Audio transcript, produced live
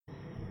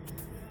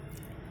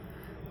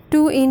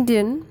Too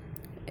Indian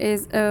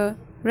is a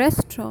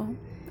restaurant,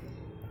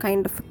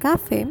 kind of a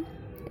cafe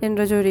in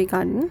Rajouri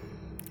Garden,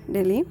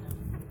 Delhi.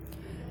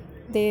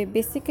 They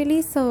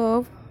basically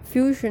serve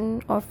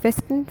fusion of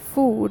Western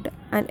food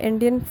and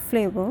Indian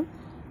flavor.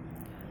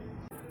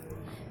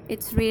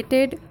 It's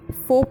rated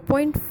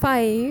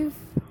 4.5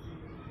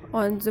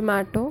 on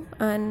Zomato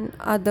and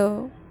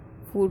other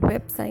food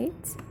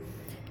websites.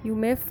 You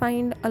may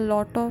find a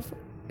lot of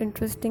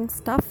interesting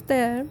stuff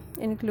there,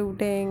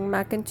 including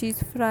mac and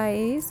cheese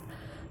fries,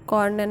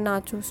 corn and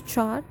nachos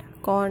chaat,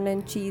 corn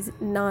and cheese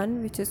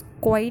naan, which is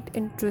quite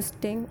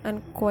interesting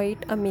and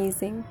quite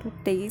amazing to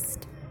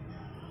taste.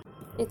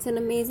 It's an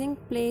amazing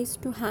place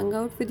to hang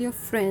out with your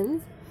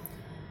friends,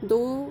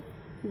 though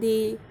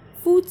the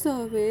food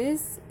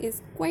service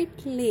is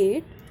quite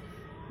late,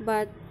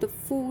 but the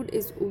food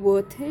is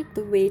worth it.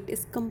 The wait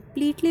is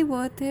completely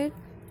worth it.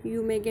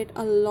 You may get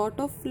a lot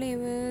of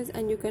flavors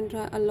and you can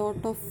try a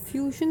lot of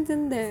fusions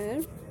in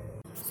there.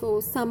 So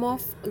some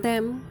of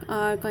them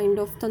are kind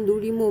of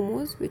tandoori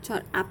momos, which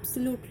are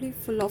absolutely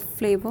full of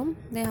flavor.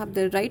 They have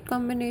the right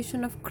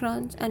combination of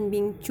crunch and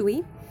being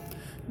chewy.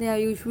 They are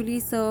usually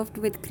served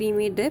with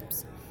creamy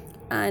dips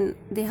and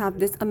they have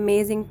this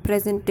amazing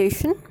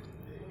presentation.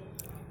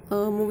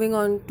 Moving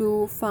on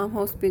to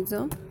Farmhouse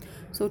Pizza.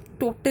 So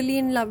totally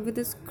in love with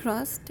this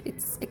crust.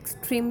 It's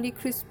extremely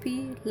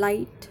crispy,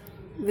 light,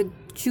 with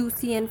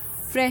juicy and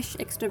fresh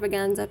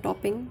extravaganza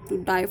topping to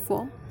die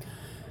for.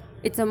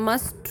 It's a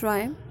must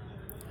try.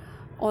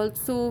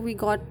 Also, we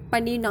got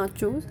paneer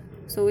nachos.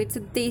 So it's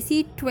a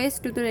desi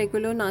twist to the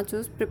regular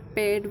nachos,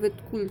 prepared with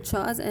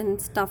kulchas and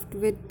stuffed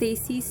with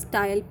desi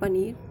style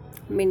paneer,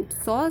 mint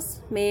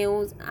sauce,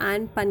 mayos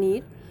and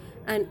paneer,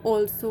 and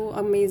also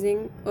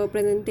amazing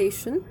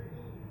presentation.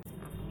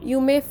 You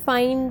may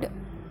find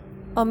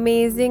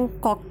amazing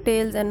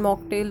cocktails and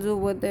mocktails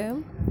over there.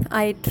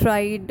 I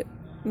tried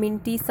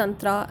minty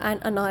santra and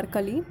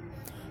anarkali,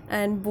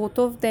 and both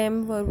of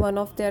them were one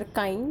of their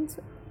kinds.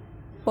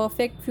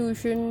 Perfect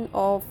fusion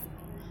of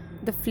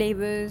the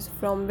flavors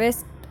from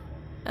West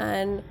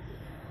and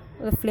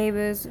the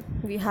flavors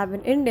we have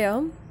in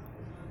India.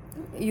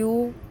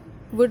 You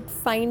would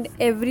find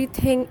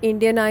everything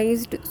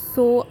Indianized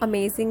so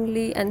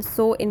amazingly and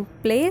so in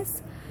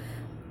place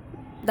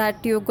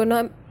that you're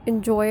gonna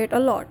enjoy it a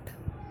lot.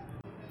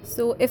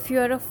 So if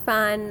you're a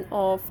fan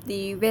of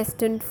the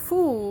Western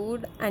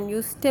food and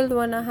you still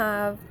wanna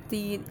have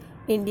the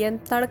Indian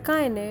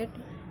tadka in it,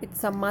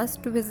 it's a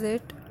must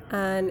visit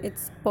and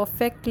it's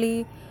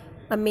perfectly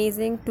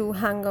amazing to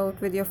hang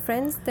out with your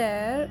friends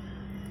there.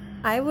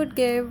 I would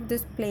give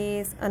this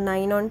place a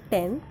 9 on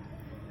 10.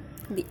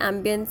 The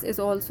ambience is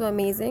also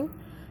amazing.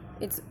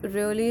 It's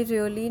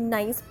really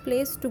nice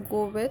place to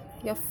go with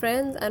your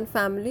friends and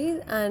family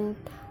and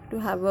to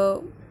have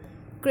a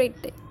great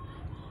day.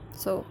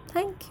 So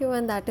thank you,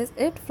 and that is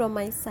it from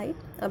my side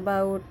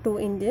about Too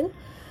Indian.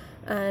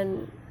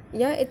 And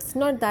yeah, it's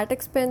not that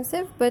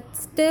expensive, but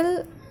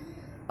still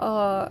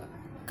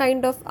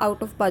kind of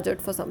out of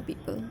budget for some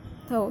people.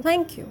 So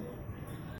thank you.